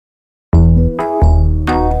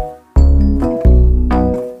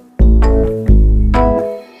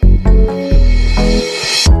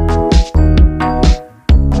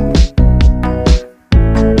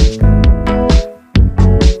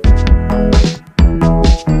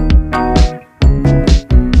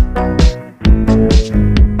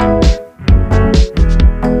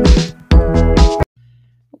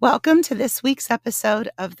Welcome to this week's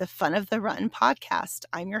episode of the Fun of the Run podcast.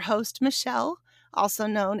 I'm your host, Michelle, also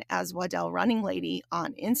known as Waddell Running Lady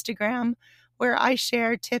on Instagram, where I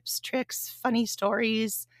share tips, tricks, funny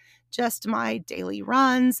stories, just my daily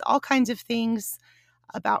runs, all kinds of things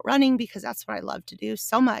about running because that's what I love to do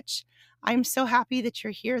so much. I'm so happy that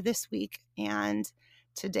you're here this week, and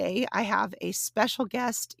today I have a special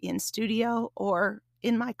guest in studio or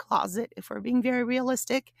in my closet, if we're being very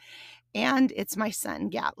realistic. And it's my son,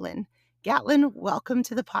 Gatlin. Gatlin, welcome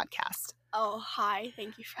to the podcast. Oh, hi.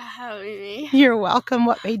 Thank you for having me. You're welcome.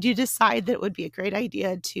 What made you decide that it would be a great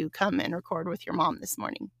idea to come and record with your mom this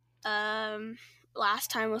morning?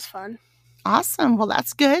 Last time was fun. Awesome. Well,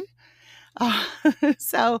 that's good.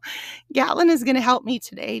 So Gatlin is going to help me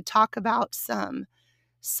today talk about some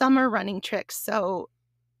summer running tricks. So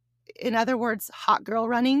in other words, hot girl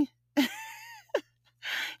running.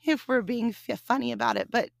 If we're being funny about it.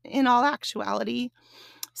 But in all actuality,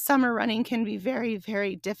 summer running can be very,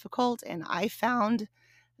 very difficult. And I found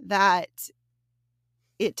that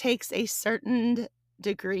it takes a certain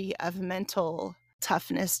degree of mental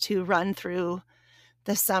toughness to run through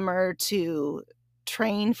the summer, to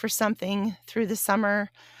train for something through the summer.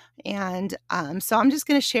 And so I'm just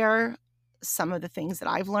going to share some of the things that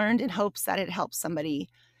I've learned in hopes that it helps somebody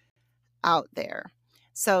out there.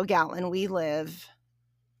 So Gatlin, we live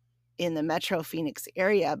in the Metro Phoenix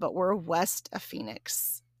area, but we're west of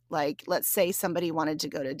Phoenix. Like, let's say somebody wanted to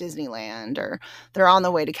go to Disneyland or they're on the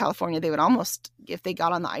way to California, they would almost, if they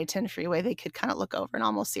got on the I-10 freeway, they could kind of look over and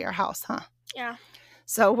almost see our house, huh? Yeah.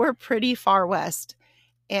 So we're pretty far west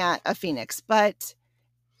of Phoenix, but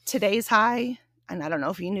today's high, and I don't know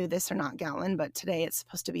if you knew this or not, Gatlin, but today it's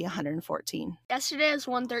supposed to be 114. Yesterday was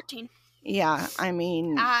 113. Yeah, I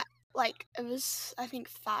mean... it was, I think,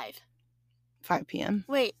 5 p.m.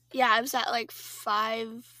 Wait, yeah, I was at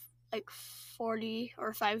 5:40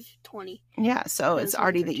 or 5:20. Yeah, so it's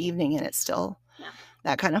already the evening and it's still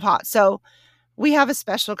that kind of hot. So we have a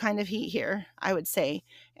special kind of heat here, I would say.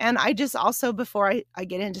 And I just also, before I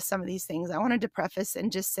get into some of these things, I wanted to preface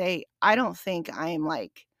and just say, I don't think I'm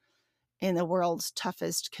in the world's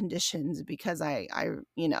toughest conditions because I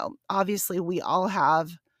obviously we all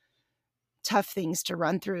have tough things to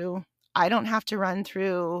run through. I don't have to run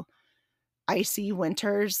through icy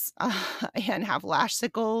winters and have lash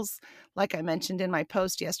sickles, like I mentioned in my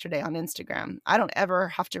post yesterday on Instagram. I don't ever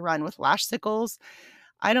have to run with lash sickles.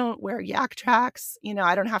 I don't wear yak tracks.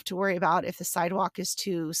 I don't have to worry about if the sidewalk is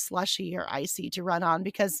too slushy or icy to run on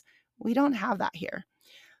because we don't have that here.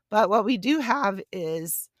 But what we do have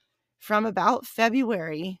is from about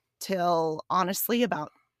February till honestly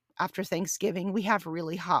about after Thanksgiving, we have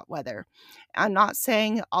really hot weather. I'm not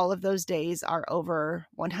saying all of those days are over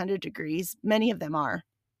 100 degrees. Many of them are.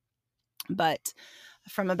 But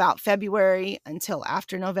from about February until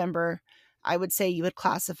after November, I would say you would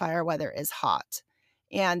classify our weather as hot.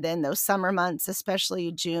 And then those summer months,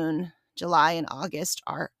 especially June, July, and August,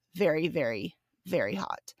 are very, very, very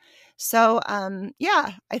hot. So, I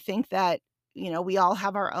think that, we all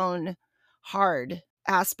have our own hard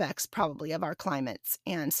aspects probably of our climates.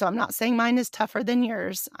 And so I'm not saying mine is tougher than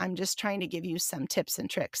yours. I'm just trying to give you some tips and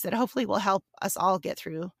tricks that hopefully will help us all get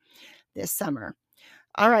through this summer.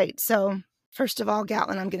 All right. So first of all,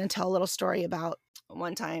 Gatlin, I'm going to tell a little story about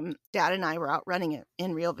one time Dad and I were out running it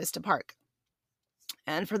in Rio Vista Park.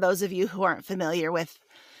 And for those of you who aren't familiar with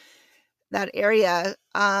that area,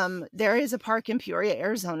 there is a park in Peoria,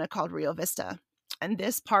 Arizona called Rio Vista. And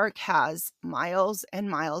this park has miles and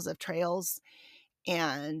miles of trails.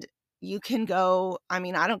 And you can go, I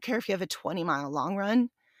don't care if you have a 20-mile long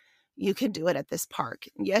run, you can do it at this park.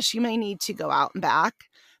 Yes, you may need to go out and back,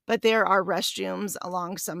 but there are restrooms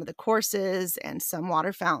along some of the courses and some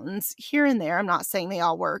water fountains here and there. I'm not saying they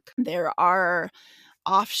all work. There are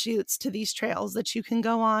offshoots to these trails that you can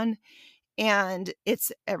go on, and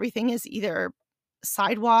everything is either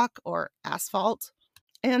sidewalk or asphalt.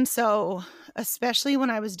 And so, especially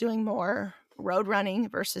when I was doing more road running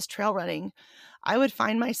versus trail running, I would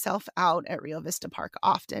find myself out at Rio Vista Park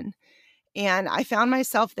often. And I found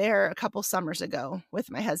myself there a couple summers ago with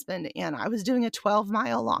my husband, and I was doing a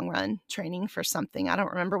 12-mile long run training for something. I don't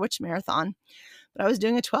remember which marathon, but I was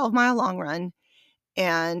doing a 12-mile long run,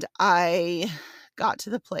 and I got to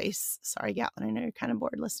the place. Sorry, Gatlin, I know you're kind of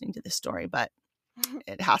bored listening to this story, but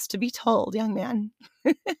it has to be told, young man.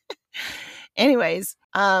 Anyways,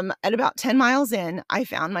 at about 10 miles in, I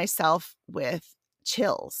found myself with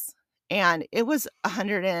chills. And it was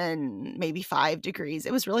 105 degrees.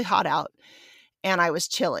 It was really hot out. And I was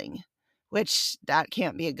chilling, which that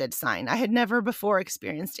can't be a good sign. I had never before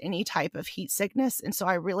experienced any type of heat sickness. And so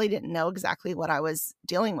I really didn't know exactly what I was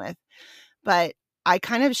dealing with. But I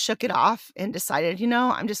kind of shook it off and decided,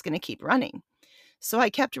 I'm just going to keep running. So I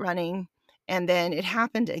kept running, and then it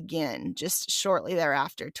happened again just shortly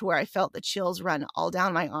thereafter, to where I felt the chills run all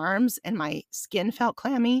down my arms and my skin felt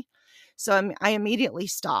clammy. So I immediately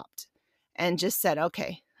stopped and just said,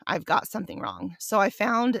 okay, I've got something wrong. So I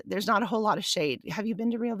found there's not a whole lot of shade. Have you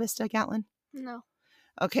been to Rio Vista, Gatlin? No.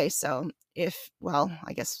 Okay, so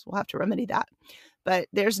I guess we'll have to remedy that. But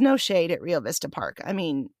there's no shade at Rio Vista Park. I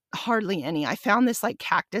mean, hardly any. I found this like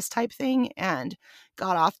cactus type thing and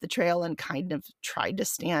got off the trail and kind of tried to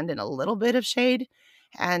stand in a little bit of shade.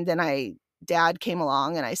 And then Dad came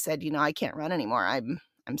along and I said, I can't run anymore.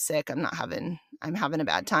 I'm sick. I'm having a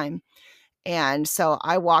bad time. And so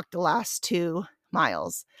I walked the last 2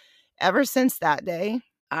 miles. Ever since that day,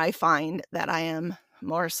 I find that I am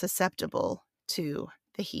more susceptible to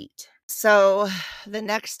the heat. So the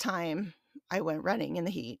next time I went running in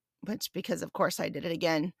the heat, which because of course I did it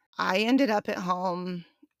again, I ended up at home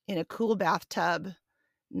in a cool bathtub,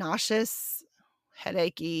 nauseous,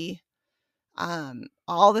 headachy,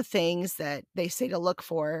 all the things that they say to look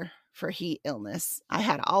for heat illness. I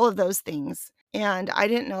had all of those things. And I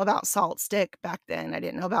didn't know about salt stick back then. I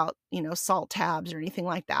didn't know about, salt tabs or anything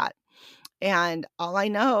like that. And all I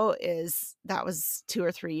know is that was 2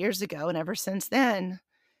 or 3 years ago. And ever since then,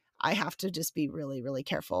 I have to just be really, really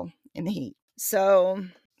careful in the heat. So,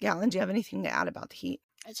 Gatlin, do you have anything to add about the heat?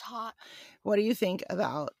 It's hot. What do you think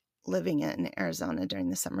about living in Arizona during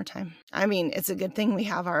the summertime? I mean, it's a good thing we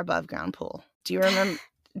have our above ground pool. Do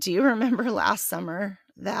you remember last summer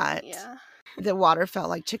that the water felt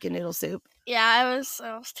like chicken noodle soup? Yeah, it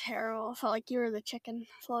was terrible. It felt like you were the chicken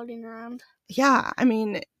floating around. Yeah, I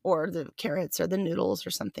mean, or the carrots or the noodles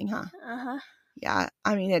or something, huh? Uh-huh. Yeah,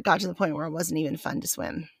 I mean, it got to the point where it wasn't even fun to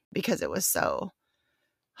swim because it was so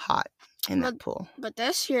hot in that pool. But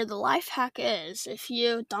this year, the life hack is if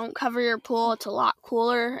you don't cover your pool, it's a lot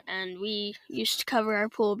cooler. And we used to cover our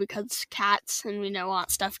pool because cats, and we don't want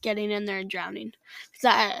stuff getting in there and drowning.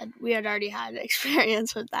 We had already had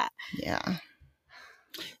experience with that. Yeah.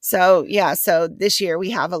 So this year we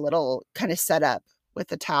have a little kind of setup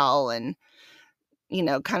with a towel and,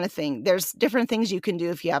 kind of thing. There's different things you can do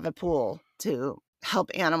if you have a pool to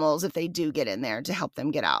help animals if they do get in there, to help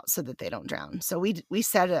them get out so that they don't drown. So we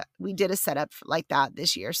did a setup like that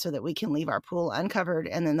this year so that we can leave our pool uncovered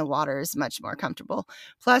and then the water is much more comfortable.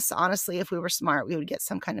 Plus, honestly, if we were smart, we would get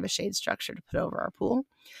some kind of a shade structure to put over our pool.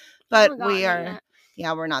 But we're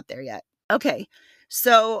not there yet. Okay.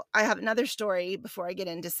 So I have another story before I get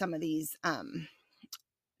into some of these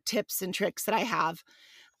tips and tricks that I have.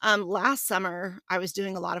 Last summer, I was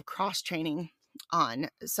doing a lot of cross training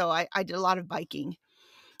so I did a lot of biking,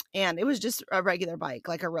 and it was just a regular bike,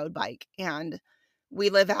 like a road bike. And we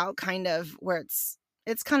live out kind of where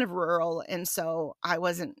it's kind of rural. And so I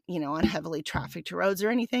wasn't, on heavily trafficked roads or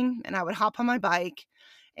anything. And I would hop on my bike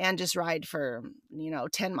and just ride for,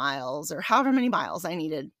 10 miles or however many miles I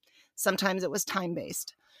needed. Sometimes it was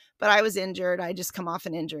time-based, but I was injured. I just come off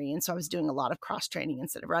an injury. And so I was doing a lot of cross training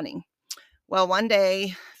instead of running. Well, one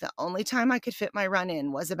day, the only time I could fit my run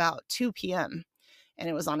in was about 2 p.m. And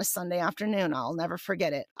it was on a Sunday afternoon. I'll never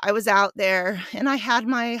forget it. I was out there and I had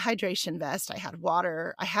my hydration vest. I had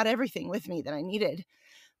water. I had everything with me that I needed.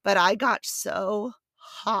 But I got so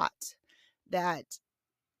hot that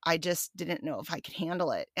I just didn't know if I could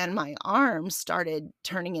handle it. And my arms started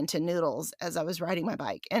turning into noodles as I was riding my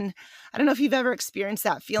bike. And I don't know if you've ever experienced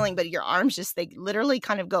that feeling, but your arms they literally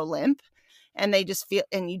kind of go limp. And they just feel,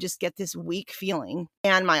 and you just get this weak feeling.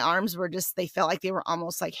 And my arms they felt like they were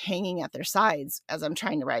almost like hanging at their sides as I'm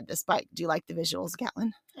trying to ride this bike. Do you like the visuals,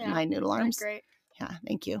 Gatlin? Yeah. My noodle arms? Great. Yeah,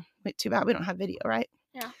 thank you. Wait, too bad we don't have video, right?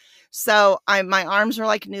 Yeah. So my arms were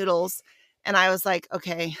like noodles. And I was like,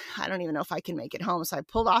 okay, I don't even know if I can make it home. So I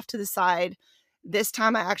pulled off to the side. This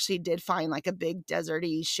time I actually did find like a big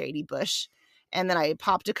deserty, shady bush. And then I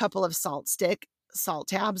popped a couple of salt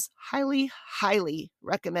tabs. Highly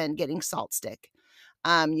recommend getting salt stick.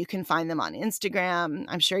 You can find them on Instagram.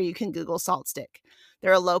 I'm sure you can Google salt stick.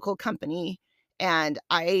 They're a local company, and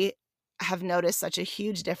I have noticed such a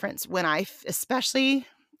huge difference when especially,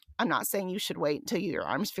 I'm not saying you should wait until your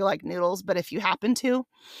arms feel like noodles, but if you happen to,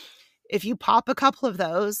 if you pop a couple of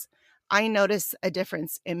those, I notice a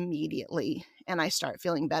difference immediately and I start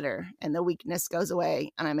feeling better and the weakness goes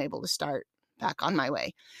away and I'm able to start back on my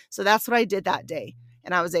way. So that's what I did that day.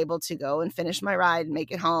 And I was able to go and finish my ride and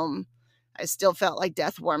make it home. I still felt like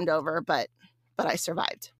death warmed over, but I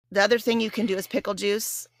survived. The other thing you can do is pickle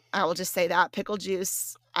juice. I will just say that pickle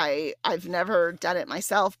juice, I've never done it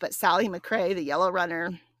myself, but Sally McRae, the yellow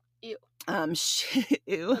runner. Ew.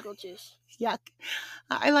 Ew. Pickle juice. Yuck.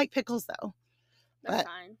 I like pickles though. They're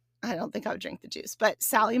fine. I don't think I would drink the juice. But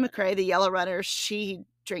Sally McRae, the yellow runner, she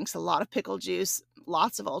drinks a lot of pickle juice.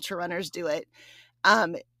 Lots of ultra runners do it.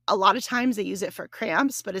 A lot of times they use it for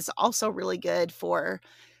cramps, but it's also really good for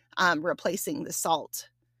replacing the salt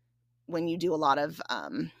when you do a lot of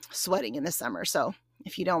sweating in the summer. So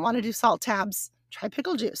if you don't want to do salt tabs, try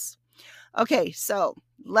pickle juice. Okay, so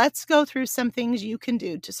let's go through some things you can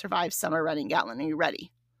do to survive summer running. Gatlin, are you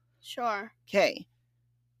ready? Sure. Okay.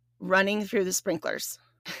 Running through the sprinklers.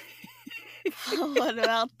 What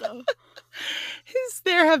about those?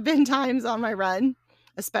 There have been times on my run,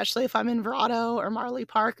 especially if I'm in Verado or Marley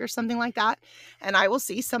Park or something like that, and I will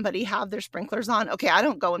see somebody have their sprinklers on. Okay, I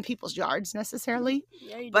don't go in people's yards necessarily.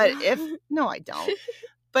 Yeah, you but do. No, I don't.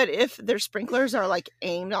 But if their sprinklers are like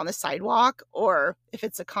aimed on the sidewalk, or if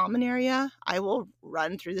it's a common area, I will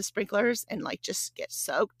run through the sprinklers and like just get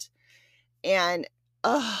soaked. And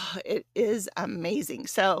it is amazing.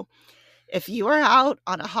 So if you are out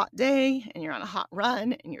on a hot day and you're on a hot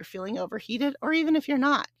run and you're feeling overheated, or even if you're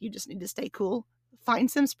not, you just need to stay cool, find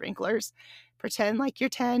some sprinklers, pretend like you're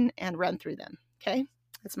 10 and run through them. Okay.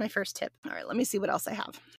 That's my first tip. All right, let me see what else I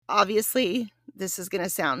have. Obviously, this is going to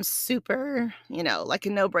sound super, like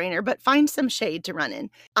a no-brainer, but find some shade to run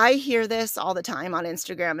in. I hear this all the time on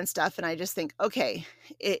Instagram and stuff, and I just think, okay,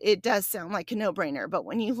 it does sound like a no-brainer, but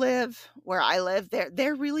when you live where I live,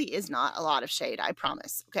 there really is not a lot of shade, I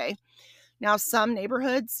promise, okay? Now, some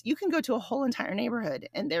neighborhoods, you can go to a whole entire neighborhood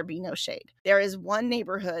and there be no shade. There is one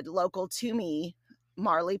neighborhood local to me,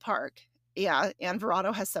 Marley Park. Yeah, and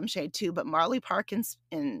Verado has some shade too, but Marley Park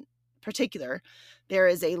in particular, there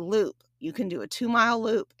is a loop. You can do a 2-mile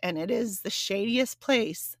loop, and it is the shadiest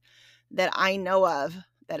place that I know of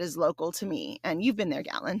that is local to me. And you've been there,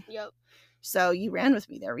 Gatlin. Yep. So you ran with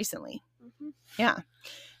me there recently. Mm-hmm. Yeah.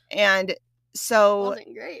 And so... It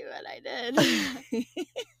wasn't great, but I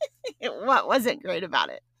did. What wasn't great about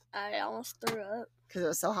it? I almost threw up. Because it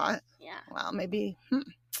was so hot? Yeah. Well, maybe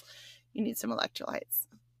you need some electrolytes.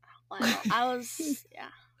 Well, I was, yeah.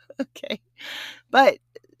 Okay. But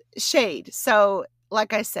shade. So,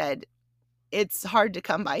 like I said, it's hard to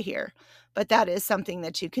come by here, but that is something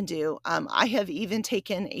that you can do. I have even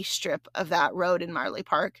taken a strip of that road in Marley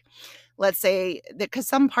Park. Let's say that, because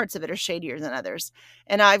some parts of it are shadier than others.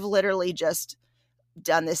 And I've literally just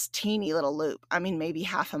done this teeny little loop. I mean, maybe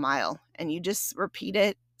half a mile, and you just repeat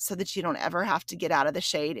it so that you don't ever have to get out of the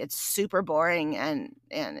shade. It's super boring and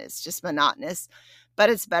it's just monotonous, but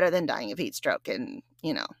it's better than dying of heat stroke and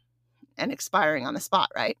expiring on the spot,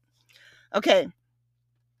 right? Okay.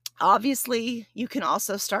 Obviously, you can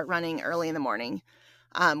also start running early in the morning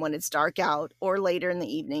when it's dark out, or later in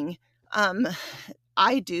the evening.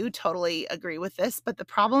 I do totally agree with this, but the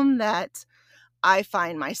problem that I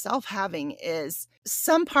find myself having is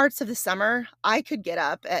some parts of the summer, I could get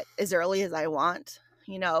up at as early as I want.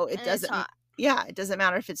 It doesn't, it doesn't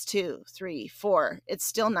matter if it's 2, 3, 4, it's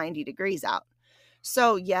still 90 degrees out.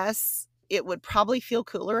 So yes, it would probably feel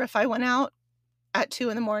cooler if I went out at 2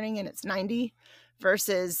 in the morning and it's 90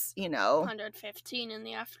 versus, 115 in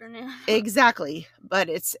the afternoon. Exactly. But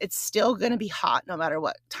it's still going to be hot no matter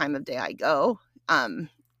what time of day I go,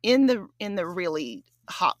 in the really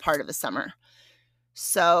hot part of the summer.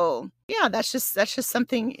 So yeah, that's just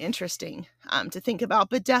something interesting to think about.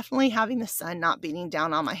 But definitely having the sun not beating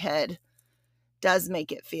down on my head does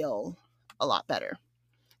make it feel a lot better.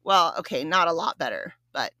 Well, okay, not a lot better,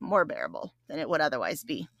 but more bearable than it would otherwise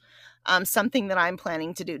be. Something that I'm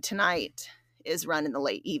planning to do tonight is run in the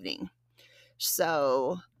late evening.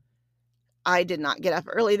 So I did not get up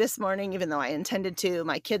early this morning, even though I intended to.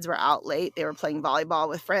 My kids were out late. They were playing volleyball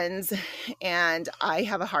with friends, and I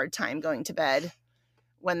have a hard time going to bed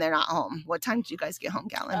when they're not home. What time did you guys get home,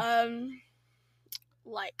 Gatlin?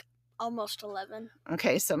 Like almost 11.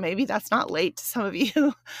 Okay, so maybe that's not late to some of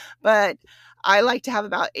you, but I like to have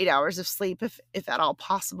about 8 hours of sleep if at all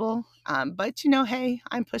possible. But hey,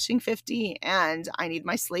 I'm pushing 50 and I need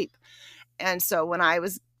my sleep. And so when I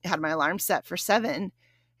had my alarm set for 7,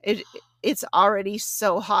 it's already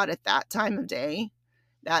so hot at that time of day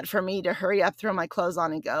that for me to hurry up, throw my clothes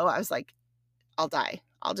on and go, I was like, I'll die.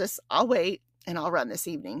 I'll wait and I'll run this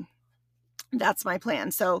evening. That's my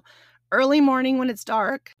plan. So early morning when it's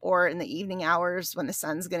dark, or in the evening hours when the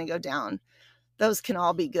sun's going to go down, those can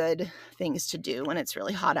all be good things to do when it's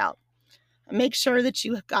really hot out. Make sure that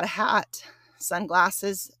you have got a hat,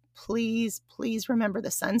 sunglasses. Please, please remember the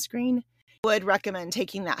sunscreen. I would recommend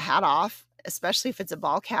taking that hat off, especially if it's a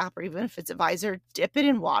ball cap or even if it's a visor. Dip it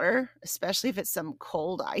in water, especially if it's some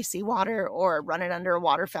cold, icy water, or run it under a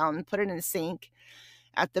water fountain, put it in the sink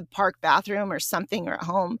at the park bathroom or something, or at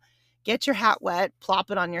home. Get your hat wet, plop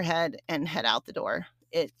it on your head, and head out the door.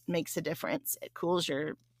 It makes a difference. It cools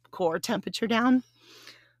your core temperature down.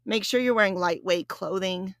 Make sure you're wearing lightweight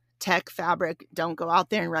clothing, tech fabric. Don't go out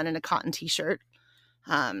there and run in a cotton t-shirt.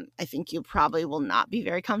 I think you probably will not be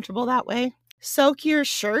very comfortable that way. Soak your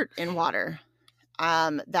shirt in water.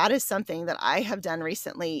 That is something that I have done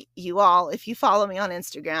recently. You all, if you follow me on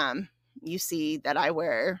Instagram, you see that I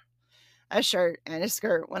wear a shirt and a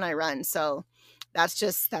skirt when I run. So that's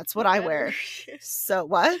what I wear. So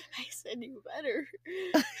what? I said you better.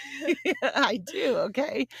 I do.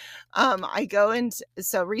 Okay. I go into,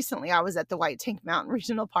 so recently I was at the White Tank Mountain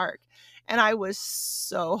Regional Park and I was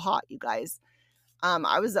so hot, you guys.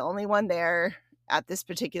 I was the only one there at this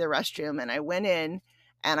particular restroom, and I went in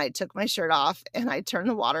and I took my shirt off and I turned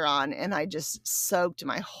the water on and I just soaked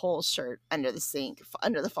my whole shirt under the sink,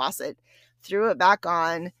 under the faucet, threw it back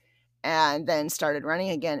on, and then started running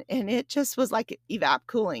again. And it just was like evap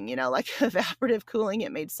cooling, you know, like evaporative cooling.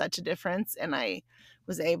 It made such a difference. And I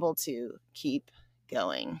was able to keep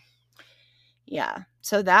going. Yeah.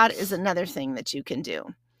 So that is another thing that you can do.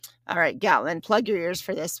 All right, Gatlin, plug your ears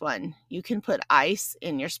for this one. You can put ice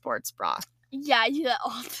in your sports bra. Yeah, I do that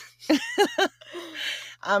all the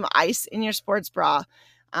time. Ice in your sports bra.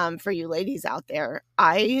 For you ladies out there,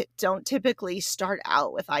 I don't typically start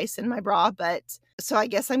out with ice in my bra, but so I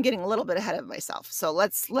guess I'm getting a little bit ahead of myself. So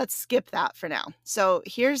let's skip that for now. So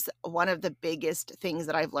here's one of the biggest things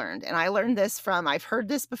that I've learned. And I learned this from, I've heard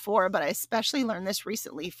this before, but I especially learned this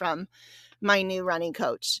recently from my new running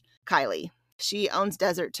coach, Kylie. She owns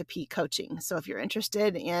Desert to Peak Coaching. So if you're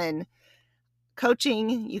interested in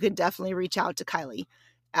coaching, you can definitely reach out to Kylie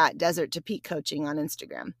at Desert to Peak Coaching on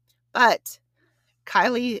Instagram. But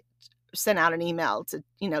Kylie sent out an email to,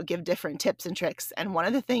 give different tips and tricks. And one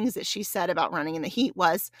of the things that she said about running in the heat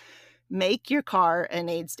was make your car an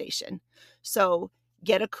aid station. So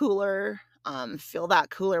get a cooler, fill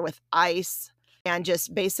that cooler with ice, and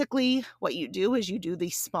just basically what you do is you do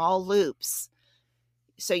these small loops.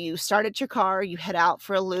 So you start at your car, you head out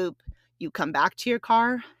for a loop, you come back to your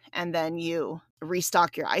car, and then you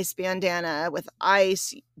restock your ice bandana with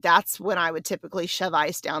ice. That's when I would typically shove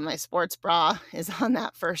ice down my sports bra, is on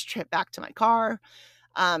that first trip back to my car.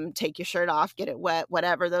 Take your shirt off, get it wet,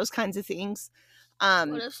 whatever, those kinds of things.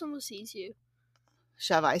 What if someone sees you?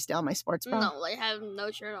 Shove ice down my sports bra? No, like have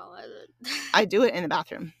no shirt on. I do it in the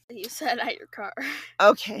bathroom. You said at your car.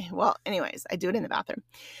 Okay, well, anyways, I do it in the bathroom.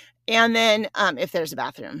 And then if there's a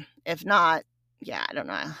bathroom. If not, yeah, I don't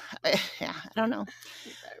know. I don't know.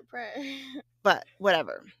 You better pray. But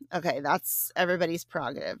whatever. Okay, that's everybody's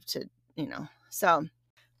prerogative to, So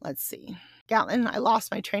let's see. Gatlin, I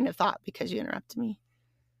lost my train of thought because you interrupted me.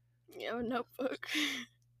 You have a notebook.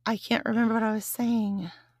 I can't remember what I was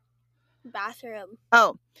saying. Bathroom.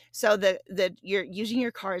 Oh, so you're using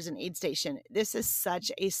your car as an aid station. This is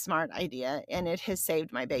such a smart idea, and it has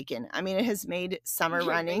saved my bacon. I mean, it has made summer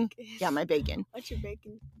running. Bacon. Yeah, my bacon. What's your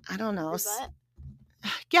bacon? I don't know.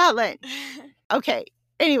 Gatlin. Okay.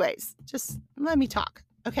 Anyways, just let me talk.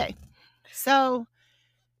 Okay. So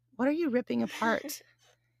what are you ripping apart?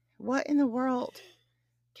 What in the world?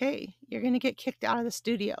 Okay. You're going to get kicked out of the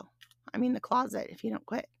studio. I mean, the closet if you don't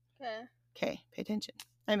quit. Okay. Pay attention.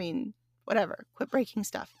 I mean, whatever. Quit breaking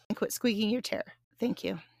stuff and quit squeaking your chair. Thank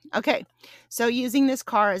you. Okay. So using this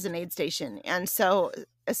car as an aid station. And so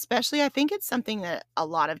especially, I think it's something that a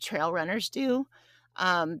lot of trail runners do,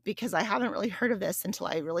 because I haven't really heard of this until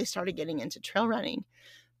I really started getting into trail running.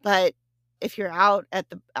 But if you're out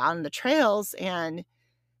on the trails and,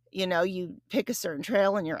 you pick a certain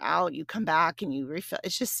trail and you're out, you come back and you refill. It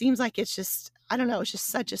just seems like I don't know. It's just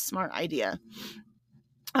such a smart idea.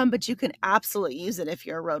 But you can absolutely use it if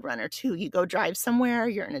you're a road runner too. You go drive somewhere,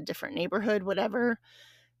 you're in a different neighborhood, whatever,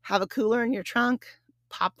 have a cooler in your trunk,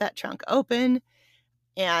 pop that trunk open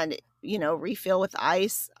and, refill with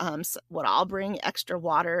ice. What I'll bring extra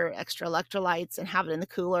water, extra electrolytes, and have it in the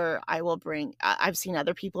cooler. I will bring, I've seen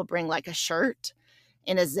other people bring like a shirt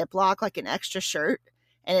in a Ziploc, like an extra shirt,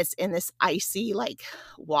 and it's in this icy like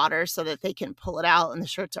water so that they can pull it out and the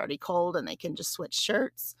shirt's already cold and they can just switch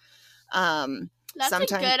shirts. That's a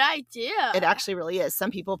good idea. It actually really is. Some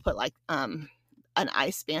people put like an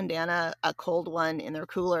ice bandana, a cold one in their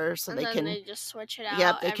cooler so they just switch it out.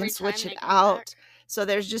 Yep, they can switch it out. So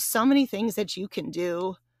there's just so many things that you can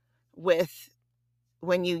do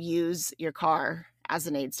when you use your car as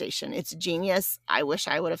an aid station. It's genius. I wish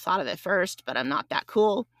I would have thought of it first, but I'm not that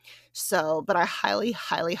cool. So, but I highly,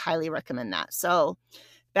 highly, highly recommend that. So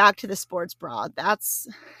back to the sports bra.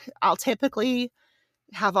 I'll typically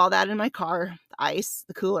have all that in my car, the ice,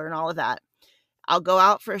 the cooler, and all of that. I'll go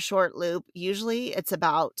out for a short loop. Usually it's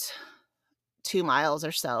about 2 miles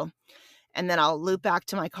or so. And then I'll loop back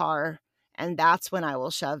to my car And that's when I will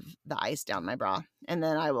shove the ice down my bra. And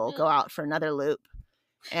then I will go out for another loop.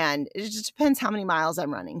 And it just depends how many miles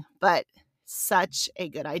I'm running. But such a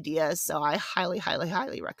good idea. So I highly, highly,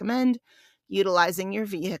 highly recommend utilizing your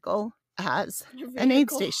vehicle as an aid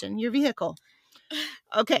station. Your vehicle.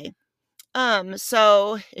 Okay.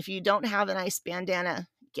 So if you don't have an ice bandana,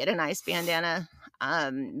 get an ice bandana.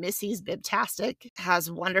 Missy's Bibtastic has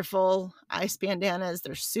wonderful ice bandanas.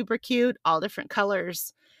 They're super cute, all different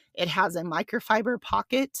colors. It has a microfiber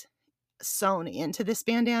pocket sewn into this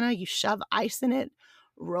bandana. You shove ice in it,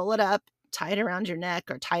 roll it up, tie it around your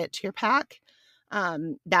neck or tie it to your pack.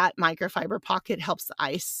 That microfiber pocket helps the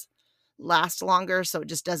ice last longer so it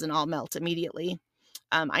just doesn't all melt immediately.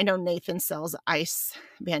 I know Nathan sells ice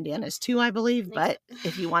bandanas too, I believe, but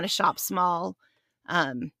if you want to shop small,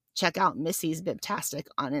 check out Missy's Bibtastic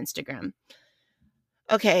on Instagram.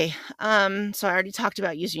 Okay, so I already talked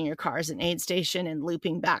about using your car as an aid station and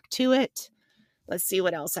looping back to it. Let's see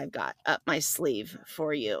what else I've got up my sleeve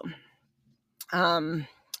for you. We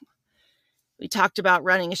talked about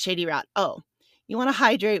running a shady route. Oh, you want to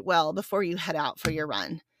hydrate well before you head out for your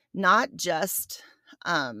run. Not just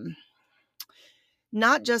like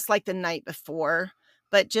the night before,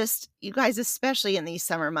 but just you guys, especially in these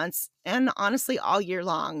summer months and honestly all year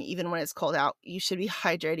long, even when it's cold out, you should be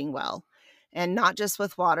hydrating well. And not just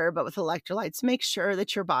with water, but with electrolytes. Make sure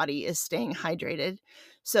that your body is staying hydrated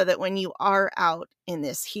so that when you are out in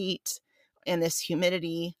this heat, in this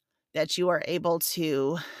humidity, that you are able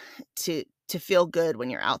to feel good when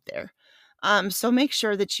you're out there. So make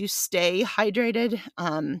sure that you stay hydrated,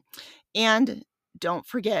 and don't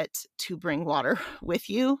forget to bring water with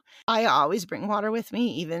you. I always bring water with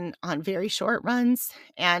me, even on very short runs,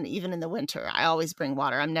 and even in the winter, I always bring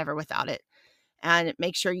water. I'm never without it. And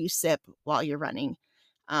make sure you sip while you're running.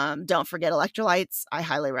 Don't forget electrolytes. I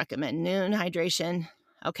highly recommend Nuun Hydration.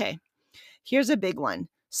 Okay, here's a big one.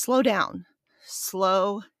 Slow down.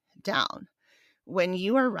 Slow down. When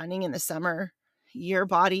you are running in the summer, your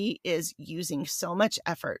body is using so much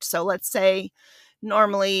effort. So let's say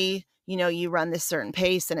normally, you run this certain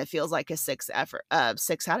pace and it feels like a 6 out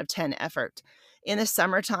of 10 effort. In the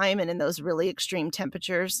summertime and in those really extreme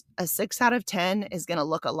temperatures, a 6 out of 10 is going to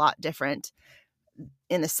look a lot different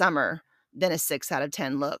in the summer than a 6 out of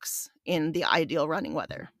 10 looks in the ideal running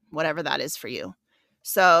weather, whatever that is for you.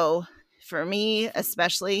 So for me,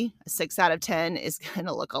 especially, a 6 out of 10 is going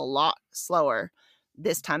to look a lot slower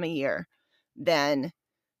this time of year than,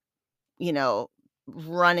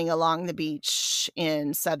 running along the beach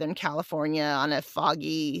in Southern California on a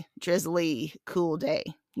foggy, drizzly, cool day.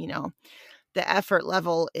 The effort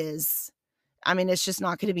level is, it's just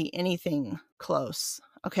not going to be anything close.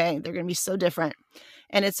 Okay. They're going to be so different,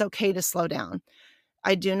 and it's okay to slow down.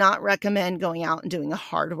 I do not recommend going out and doing a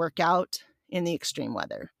hard workout in the extreme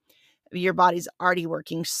weather. Your body's already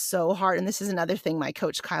working so hard. And this is another thing my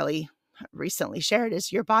coach Kylie recently shared,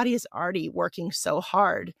 is your body is already working so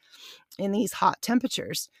hard in these hot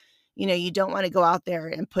temperatures. You don't want to go out there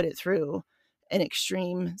and put it through an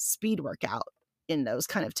extreme speed workout in those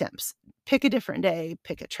kind of temps. Pick a different day,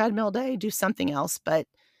 pick a treadmill day, do something else. But,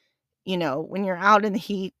 when you're out in the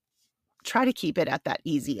heat, try to keep it at that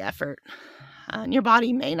easy effort. And your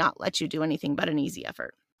body may not let you do anything but an easy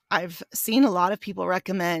effort. I've seen a lot of people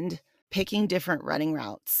recommend picking different running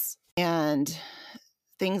routes and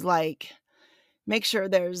things like make sure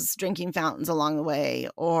there's drinking fountains along the way,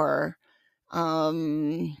 or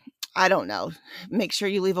I don't know, make sure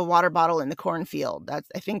you leave a water bottle in the cornfield.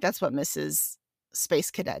 I think that's what Mrs.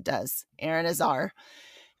 Space Cadet does. Erin Azar.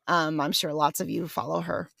 I'm sure lots of you follow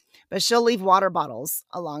her, but she'll leave water bottles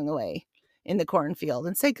along the way in the cornfield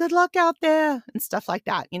and say, good luck out there and stuff like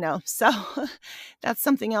that, So that's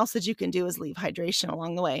something else that you can do, is leave hydration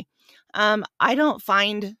along the way. I don't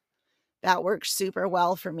find that works super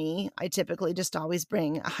well for me. I typically just always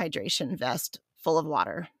bring a hydration vest full of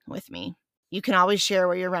water with me. You can always share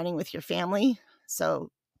where you're running with your family.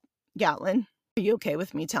 So Gatlin, are you okay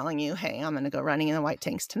with me telling you, hey, I'm going to go running in the white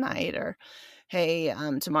tanks tonight? Or, hey,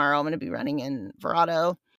 tomorrow I'm going to be running in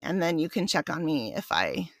Verado. And then you can check on me if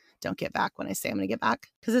I don't get back when I say I'm going to get back,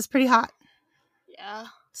 because it's pretty hot. Yeah.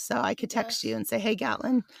 So I could text you and say, hey,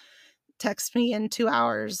 Gatlin, text me in 2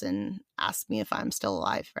 hours and ask me if I'm still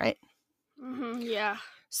alive, right? Yeah.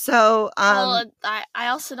 So, I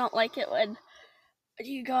also don't like it when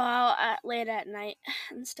you go out late at night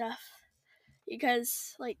and stuff,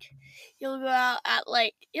 because you'll go out at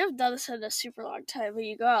you haven't done this in a super long time, but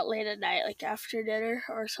you go out late at night, after dinner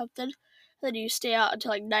or something, then you stay out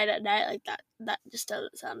until 9 at night that just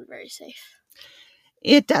doesn't sound very safe.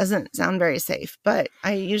 It doesn't sound very safe, but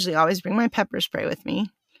I usually always bring my pepper spray with me.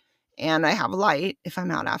 and I have a light if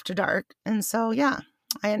I'm out after dark. And so, yeah,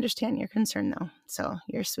 I understand your concern though. So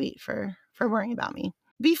you're sweet for worrying about me.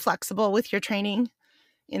 Be flexible with your training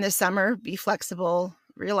in the summer. Be flexible.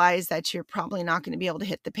 Realize that you're probably not going to be able to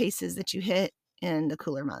hit the paces that you hit in the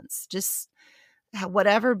cooler months. Just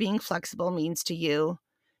whatever being flexible means to you,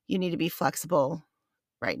 you need to be flexible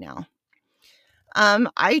right now.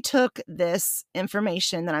 I took this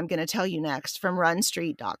information that I'm going to tell you next from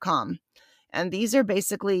runstreet.com. And these are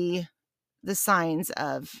basically the signs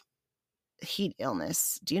of heat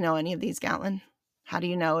illness. Do you know any of these, Gatlin? How do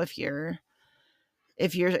you know if you're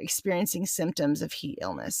experiencing symptoms of heat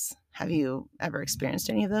illness? Have you ever experienced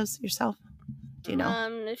any of those yourself? Do you know?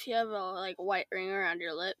 If you have a white ring around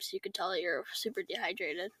your lips, you could tell that you're super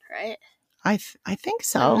dehydrated, right? I think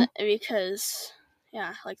so. Because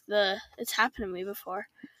it's happened to me before.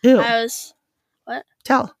 Ew. What?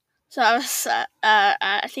 Tell. So I was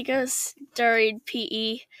I think it was during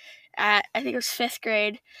PE. I think it was 5th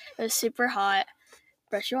grade. It was super hot.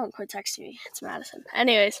 But she won't quit texting me. It's Madison.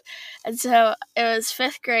 Anyways, and so it was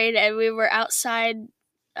 5th grade, and we were outside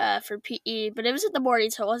for PE, but it was in the morning,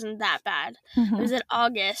 so it wasn't that bad. Mm-hmm. It was in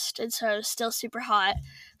August, and so it was still super hot.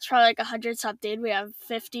 It's probably like 100-something. We have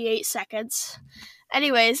 58 seconds.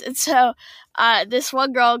 Anyways, and so this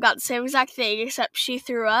one girl got the same exact thing, except she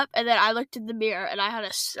threw up, and then I looked in the mirror, and I had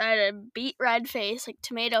a beet red face, like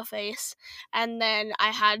tomato face, and then I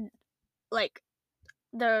had like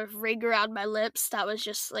the ring around my lips that was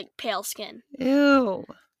just like pale skin. Ew.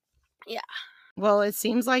 Yeah. Well, it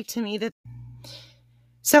seems like to me that.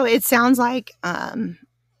 So it sounds like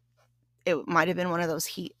it might have been one of those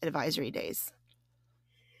heat advisory days.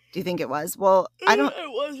 Do you think it was? Well, I don't.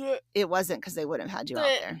 It wasn't. It wasn't because they wouldn't have had you out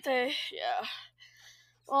there. Yeah.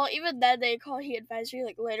 Well, even then they call heat advisory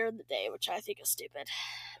like later in the day, which I think is stupid.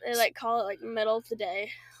 They call it like middle of the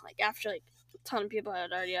day, like after a ton of people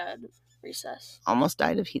had already had recess. Almost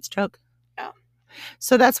died of heat stroke. Yeah.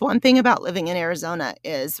 So that's one thing about living in Arizona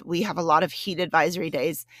is we have a lot of heat advisory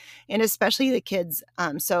days, and especially the kids.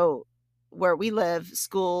 So where we live,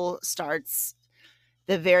 school starts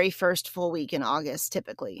the very first full week in August,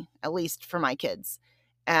 typically, at least for my kids.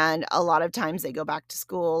 And a lot of times they go back to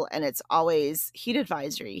school and it's always heat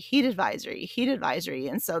advisory, heat advisory, heat advisory.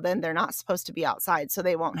 And so then they're not supposed to be outside. So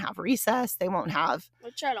they won't have recess. They won't have.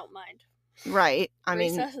 Which I don't mind. Right. I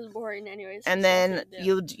mean, recess is boring anyways. And then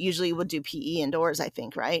you usually would do PE indoors, I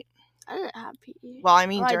think, right? I didn't have PE. Well, I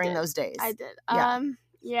mean, during those days. I did. Yeah.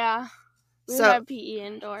 Yeah. We had PE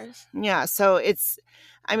indoors. Yeah. So if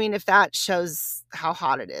that shows how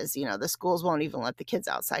hot it is, the schools won't even let the kids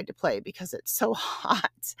outside to play because it's so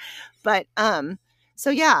hot. But, so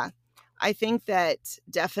yeah, I think that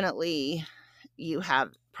definitely you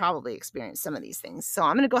have probably experienced some of these things. So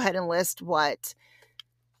I'm going to go ahead and list what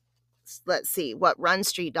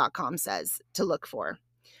runstreet.com says to look for.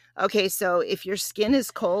 Okay, so if your skin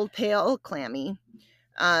is cold, pale, clammy,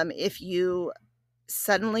 if you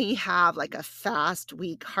suddenly have like a fast,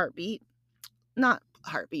 weak heartbeat, not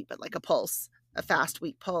heartbeat, but like a fast,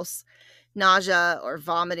 weak pulse, nausea or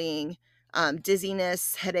vomiting,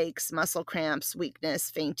 dizziness, headaches, muscle cramps, weakness,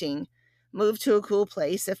 fainting, move to a cool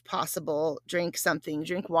place if possible, drink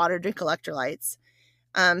water, drink electrolytes.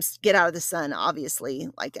 Get out of the sun, obviously,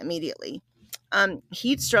 like immediately.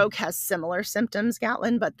 Heat stroke has similar symptoms,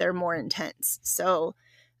 Gatlin, but they're more intense. So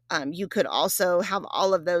you could also have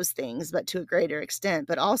all of those things, but to a greater extent,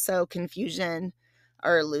 but also confusion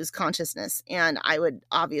or lose consciousness. And I would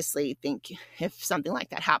obviously think if something like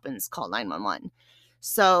that happens, call 911.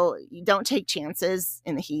 So you don't take chances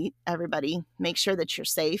in the heat, everybody. Make sure that you're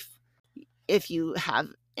safe. If you have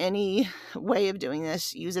any way of doing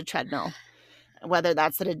this, use a treadmill. Whether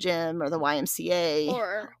that's at a gym or the YMCA.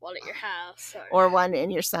 Or one at your house. Or one in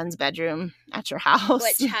your son's bedroom at your house.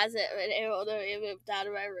 Which hasn't been able to be moved out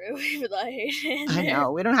of my room, even though I hate it. I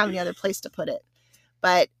know. We don't have any other place to put it.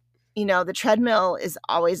 But, the treadmill is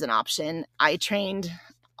always an option. I trained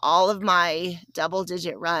all of my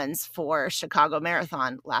double-digit runs for Chicago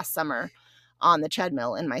Marathon last summer on the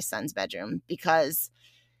treadmill in my son's bedroom because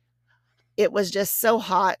it was just so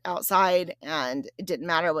hot outside and it didn't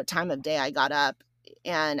matter what time of day I got up,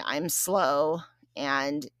 and I'm slow.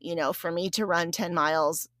 And, for me to run 10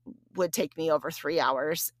 miles would take me over 3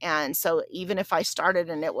 hours. And so even if I started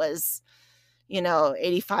and it was,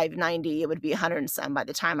 85, 90, it would be 100 and some by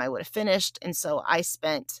the time I would have finished. And so I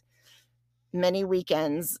spent many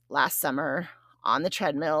weekends last summer on the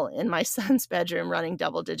treadmill in my son's bedroom running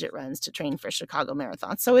double-digit runs to train for Chicago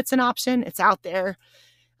Marathon. So it's an option. It's out there.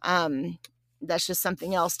 That's just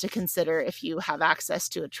something else to consider if you have access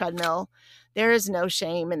to a treadmill. There is no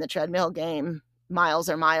shame in the treadmill game. Miles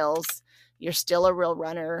are miles. You're still a real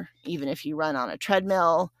runner, even if you run on a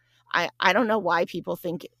treadmill. I don't know why people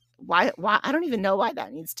think, why I don't even know why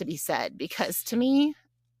that needs to be said, because to me,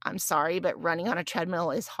 I'm sorry, but running on a treadmill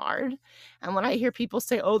is hard. And when I hear people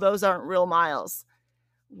say, oh, those aren't real miles,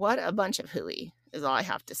 what a bunch of hooey is all I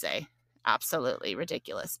have to say. Absolutely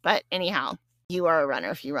ridiculous. But anyhow, you are a runner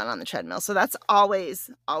if you run on the treadmill. So that's always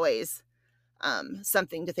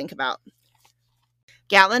something to think about.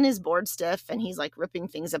 Gatlin is bored stiff, and he's like ripping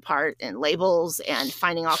things apart and labels and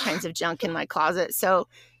finding all kinds of junk in my closet. So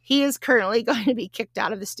he is currently going to be kicked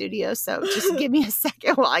out of the studio. So just give me a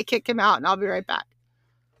second while I kick him out, and I'll be right back.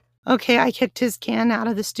 Okay, I kicked his can out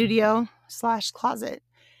of the studio / closet,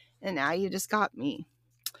 and now you just got me.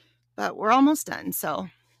 But we're almost done, so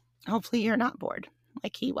hopefully you're not bored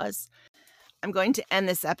like he was. I'm going to end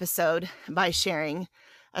this episode by sharing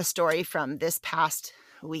a story from this past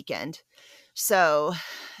weekend. So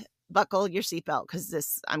buckle your seatbelt,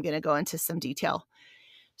 because I'm going to go into some detail.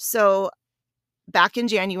 So back in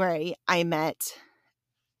January, I met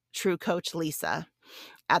True Coach Lisa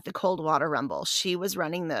at the Cold Water Rumble. She was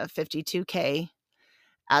running the 52K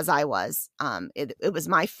as I was. It was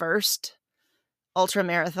my first ultra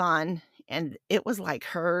marathon, and it was like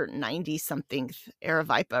her 90-something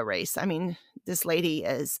Aravaipa race. I mean, this lady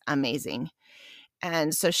is amazing.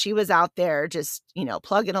 And so she was out there just,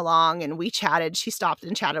 plugging along, and we chatted. She stopped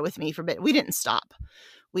and chatted with me for a bit. We didn't stop.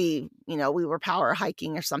 We were power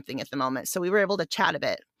hiking or something at the moment. So we were able to chat a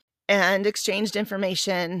bit and exchanged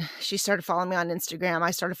information. She started following me on Instagram.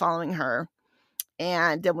 I started following her.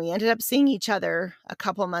 And then we ended up seeing each other a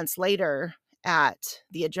couple months later at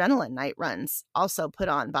the Adrenaline Night Runs, also put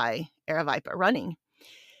on by Aravaipa Running.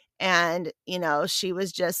 And, she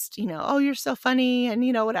was just, oh, you're so funny, and,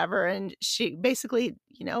 whatever. And she basically,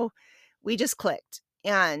 we just clicked.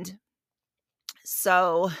 And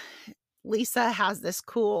so Lisa has this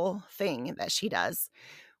cool thing that she does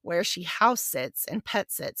where she house sits and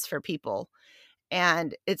pet sits for people.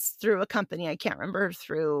 And it's through a company. I can't remember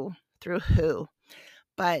through who,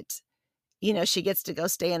 but she gets to go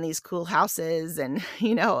stay in these cool houses and,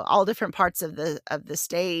 all different parts of the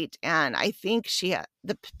state. And I think she had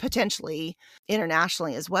potentially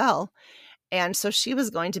internationally as well. And so she was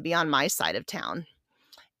going to be on my side of town.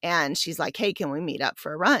 And she's like, hey, can we meet up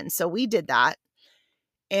for a run? So we did that.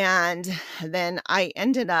 And then I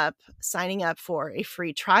ended up signing up for a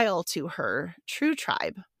free trial to her True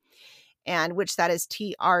Tribe, and which that is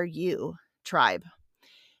TRU Tribe.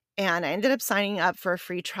 And I ended up signing up for a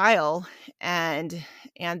free trial, and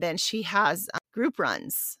then she has group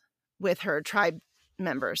runs with her tribe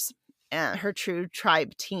members and her True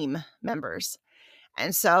Tribe team members.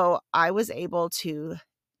 And so I was able to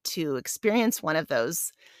experience one of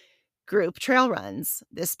those group trail runs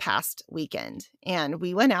this past weekend. And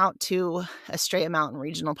we went out to Estrella Mountain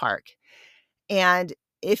Regional Park. And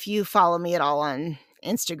if you follow me at all on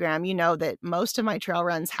Instagram, you know that most of my trail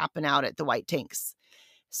runs happen out at the White Tanks.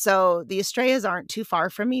 So the Estrellas aren't too far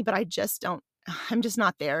from me, but I'm just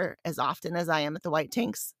not there as often as I am at the White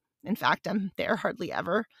Tanks. In fact, I'm there hardly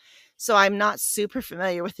ever. So I'm not super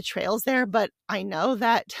familiar with the trails there, but I know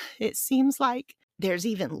that it seems like there's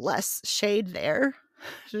even less shade there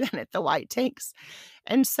than at the White Tanks.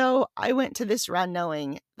 And so I went to this run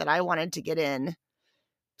knowing that I wanted to get in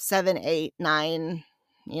 7, 8, 9,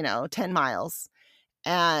 10 miles,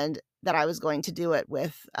 and that I was going to do it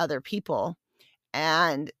with other people.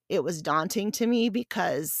 And it was daunting to me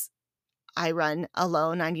because I run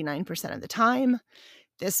alone 99% of the time.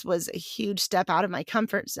 This was a huge step out of my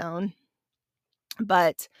comfort zone.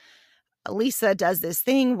 But Lisa does this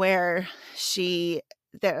thing where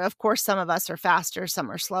of course, some of us are faster,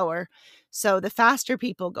 some are slower. So the faster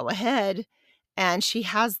people go ahead, and she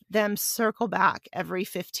has them circle back every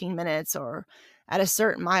 15 minutes or at a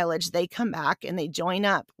certain mileage. They come back and they join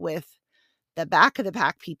up with the back of the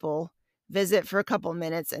pack people, visit for a couple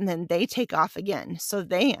minutes, and then they take off again. So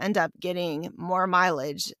they end up getting more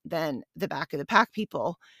mileage than the back of the pack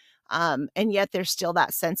people. And yet there's still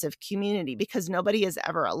that sense of community because nobody is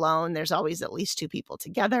ever alone. There's always at least 2 people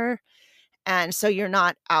together. And so you're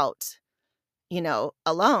not out,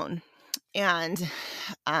 alone. And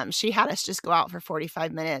she had us just go out for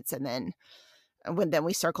 45 minutes. And then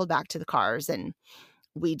we circled back to the cars, and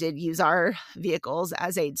we did use our vehicles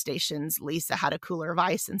as aid stations. Lisa had a cooler of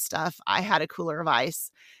ice and stuff. I had a cooler of ice.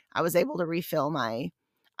 I was able to refill my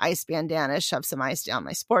ice bandana, shove some ice down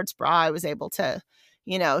my sports bra. I was able to,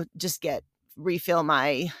 just refill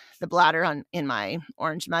the bladder in my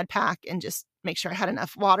orange mud pack and just make sure I had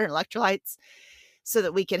enough water and electrolytes so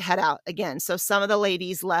that we could head out again. So some of the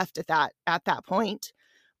ladies left at that point,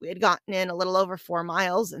 We had gotten in a little over 4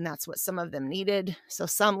 miles, and that's what some of them needed. So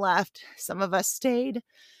some left, some of us stayed,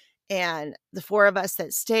 and the 4 of us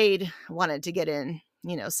that stayed wanted to get in,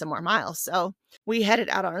 some more miles. So we headed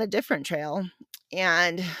out on a different trail.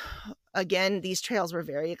 And again, these trails were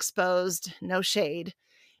very exposed, no shade.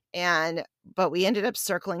 But we ended up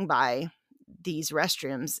circling by these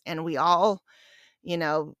restrooms, and we all,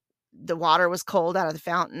 the water was cold out of the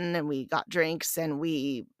fountain, and we got drinks, and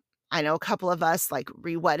I know a couple of us like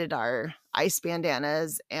re-wetted our ice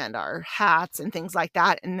bandanas and our hats and things like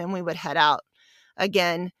that. And then we would head out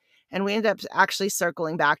again. And we ended up actually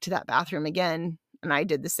circling back to that bathroom again. And I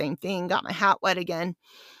did the same thing, got my hat wet again,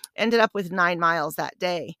 ended up with 9 miles that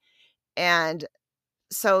day. And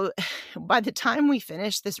so by the time we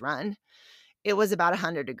finished this run, it was about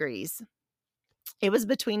 100 degrees. It was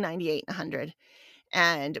between 98 and 100,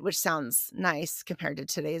 and which sounds nice compared to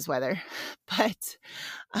today's weather, but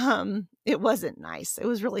it wasn't nice. It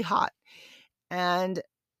was really hot. And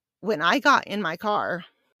when I got in my car,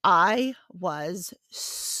 I was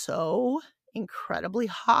so incredibly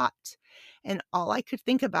hot. And all I could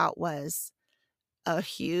think about was a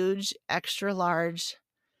huge, extra large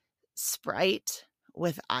Sprite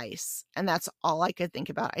with ice. And that's all I could think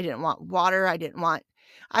about. I didn't want water.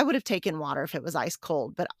 I would have taken water if it was ice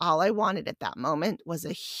cold, but all I wanted at that moment was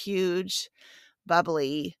a huge,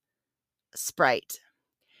 bubbly Sprite.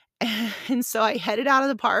 And so I headed out of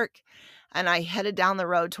the park and I headed down the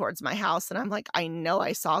road towards my house. And I'm like, I know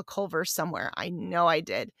I saw a Culver's somewhere. I know I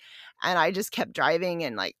did. And I just kept driving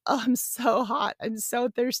and like, oh, I'm so hot. I'm so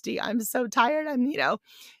thirsty. I'm so tired.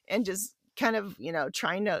 And just kind of,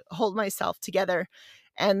 trying to hold myself together.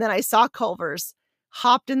 And then I saw Culver's,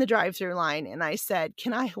 hopped in the drive-through line, and I said,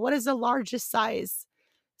 what is the largest size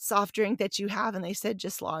soft drink that you have? And they said,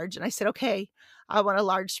 just large. And I said, okay, I want a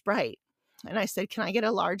large Sprite. And I said, can I get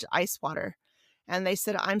a large ice water? And they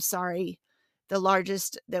said, I'm sorry, the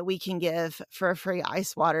largest that we can give for a free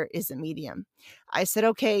ice water is a medium. I said,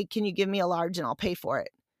 okay, can you give me a large and I'll pay for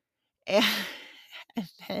it?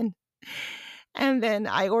 And then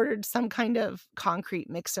I ordered some kind of concrete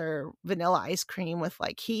mixer vanilla ice cream with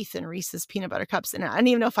like Heath and Reese's peanut butter cups in it. I didn't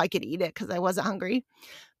even know if I could eat it because I wasn't hungry,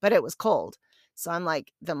 but it was cold. So I'm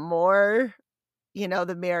like, the more,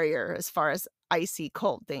 the merrier as far as icy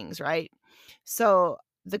cold things, right? So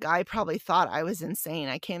the guy probably thought I was insane.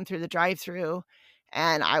 I came through the drive-through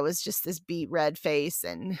and I was just this beet red face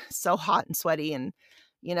and so hot and sweaty. And,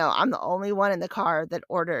 I'm the only one in the car that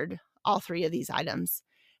ordered all 3 of these items.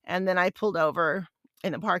 And then I pulled over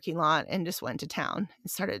in the parking lot and just went to town and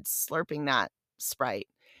started slurping that Sprite.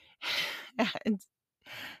 And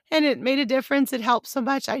it made a difference. It helped so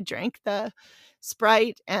much. I drank the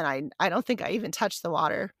Sprite and I don't think I even touched the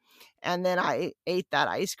water. And then I ate that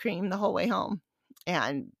ice cream the whole way home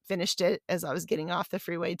and finished it as I was getting off the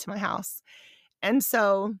freeway to my house. And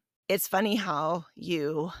so it's funny how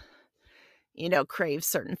you crave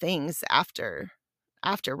certain things after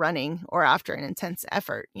running or after an intense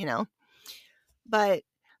effort, But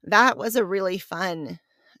that was a really fun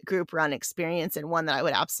group run experience and one that I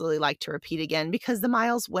would absolutely like to repeat again because the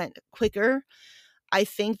miles went quicker. I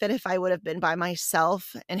think that if I would have been by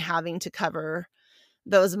myself and having to cover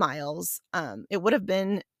those miles, it would have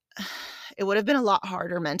been a lot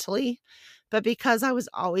harder mentally. But because I was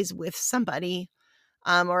always with somebody,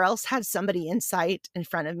 or else had somebody in sight in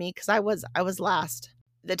front of me, because I was last,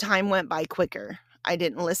 the time went by quicker. I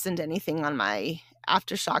didn't listen to anything on my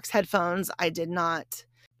Aftershocks headphones. I didn't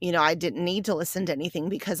need to listen to anything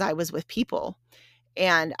because I was with people.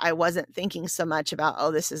 And I wasn't thinking so much about,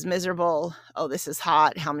 oh, this is miserable. Oh, this is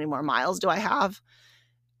hot. How many more miles do I have?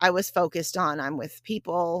 I was focused on, I'm with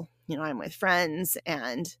people, I'm with friends,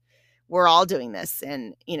 and we're all doing this.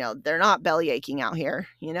 And, they're not belly aching out here,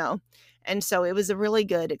 And so it was a really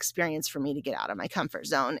good experience for me to get out of my comfort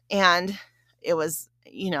zone. And it was,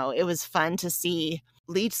 it was fun to see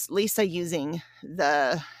Lisa using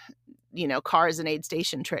the, cars and aid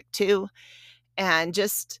station trick too. And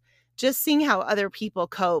just seeing how other people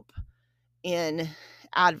cope in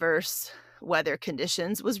adverse weather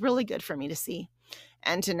conditions was really good for me to see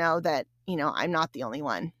and to know that, I'm not the only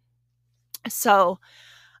one. So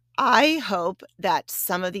I hope that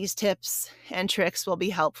some of these tips and tricks will be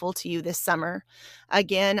helpful to you this summer.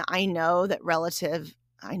 Again, I do know about relatives,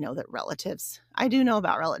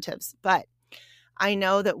 but I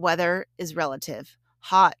know that weather is relative.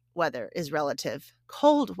 Hot weather is relative.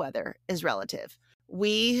 Cold weather is relative.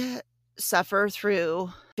 We suffer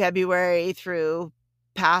through February, through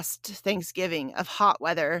past Thanksgiving of hot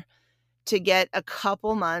weather to get a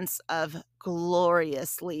couple months of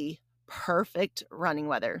gloriously perfect running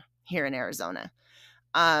weather here in Arizona.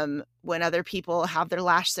 when other people have their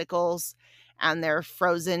lash sickles and their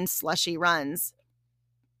frozen slushy runs.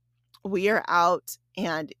 We are out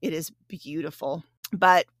and it is beautiful,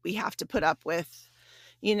 but we have to put up with,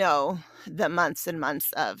 the months and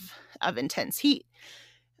months of intense heat.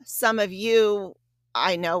 Some of you,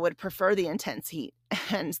 I know, would prefer the intense heat,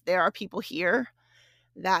 and there are people here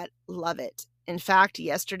that love it. In fact,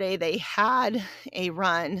 yesterday they had a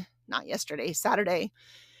run, not yesterday, Saturday,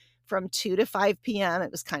 from 2 to 5 p.m.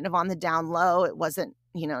 It was kind of on the down low. It wasn't,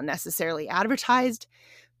 necessarily advertised,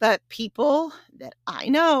 but people that I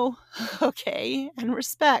know, okay, and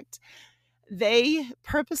respect, they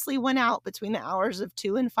purposely went out between the hours of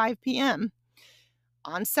 2 and 5 p.m.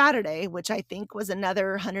 on Saturday, which I think was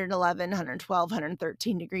another 111, 112,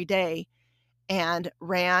 113 degree day, and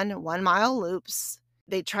ran 1 mile loops.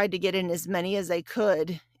 They tried to get in as many as they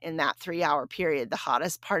could in that 3-hour period, the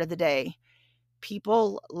hottest part of the day.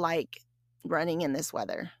 People like running in this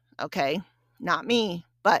weather, okay? Not me,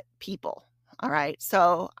 but people, all right?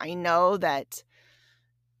 So I know that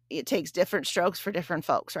it takes different strokes for different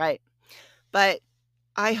folks, right? But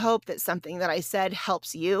I hope that something that I said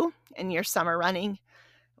helps you in your summer running,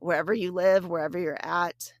 wherever you live, wherever you're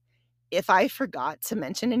at. If I forgot to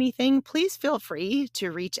mention anything, please feel free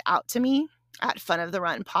to reach out to me at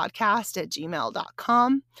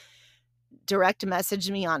funoftherunpodcast@gmail.com. Direct message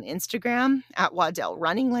me on Instagram at Waddell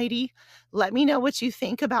Running Lady. Let me know what you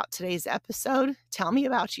think about today's episode. Tell me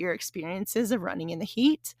about your experiences of running in the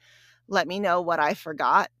heat. Let me know what I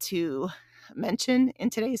forgot to mention in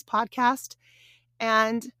today's podcast.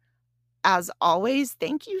 And as always,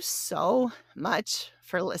 thank you so much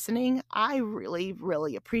for listening. I really,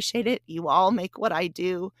 really appreciate it. You all make what I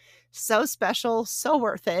do so special, so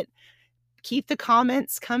worth it. Keep the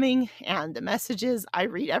comments coming and the messages. I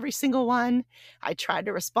read every single one. I try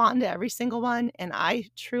to respond to every single one. And I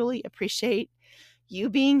truly appreciate you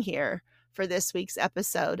being here for this week's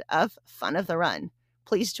episode of Fun of the Run.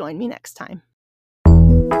 Please join me next time.